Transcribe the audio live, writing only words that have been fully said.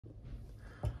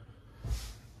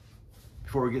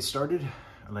Before we get started,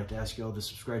 I'd like to ask you all to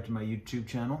subscribe to my YouTube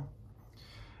channel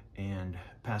and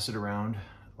pass it around.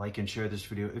 Like and share this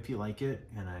video if you like it,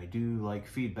 and I do like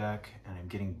feedback, and I'm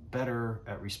getting better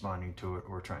at responding to it,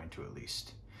 or trying to at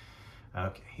least.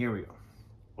 Okay, here we go.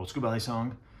 Old School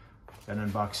Balisong. Got an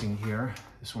unboxing here.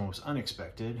 This one was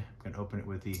unexpected. I'm going to open it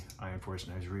with the Iron Force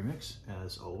Knives Remix,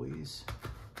 as always.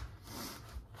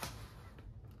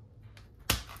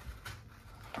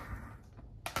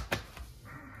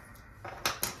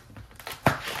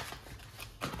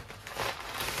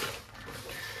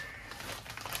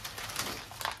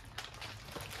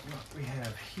 What we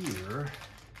have here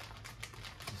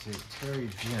is a Terry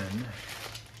Guinn.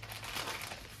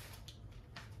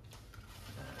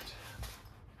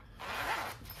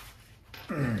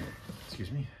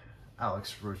 Excuse me.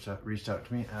 Alex reached out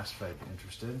to me, asked if I'd be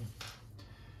interested.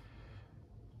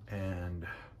 And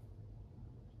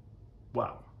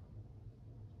wow.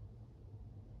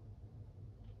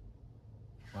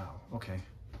 Wow, okay.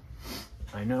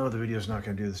 I know the video's not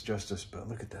going to do this justice, but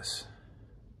look at this.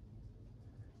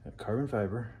 Got carbon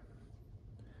fiber,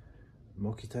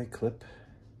 Moki-Tai clip,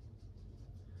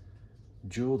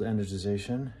 jeweled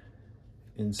anodization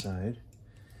inside,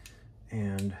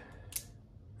 and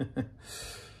a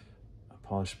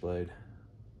polished blade,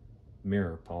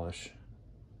 mirror polish.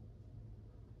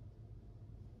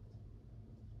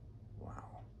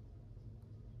 Wow.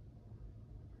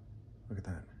 Look at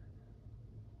that.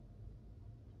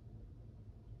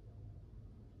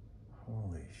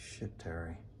 Holy shit,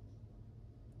 Terry.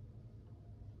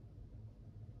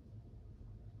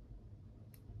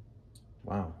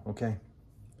 Wow, okay.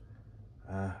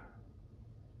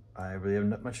 I really have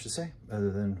not much to say other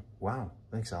than, wow,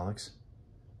 thanks, Alex.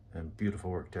 And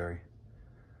beautiful work, Terry.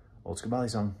 Old School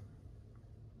Balisong.